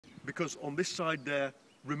because on this side they're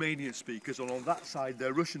Romanian speakers and on that side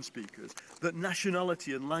they're Russian speakers, that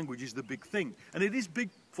nationality and language is the big thing. And it is big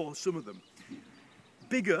for some of them.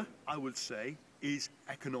 Bigger, I would say, is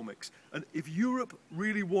economics. And if Europe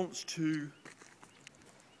really wants to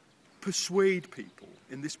persuade people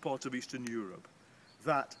in this part of Eastern Europe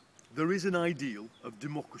that there is an ideal of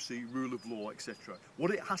democracy, rule of law, etc.,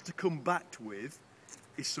 what it has to come back with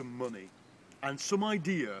is some money and some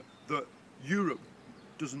idea that Europe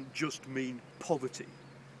doesn't just mean poverty,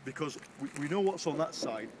 because we know what's on that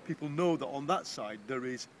side. People know that on that side there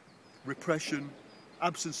is repression,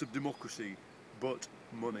 absence of democracy, but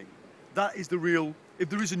money. That is the real, if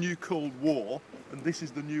there is a new Cold War and this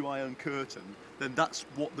is the new Iron Curtain, then that's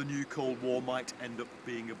what the new Cold War might end up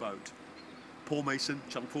being about. Paul Mason,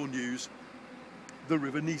 Channel 4 News, the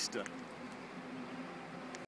River Dniester.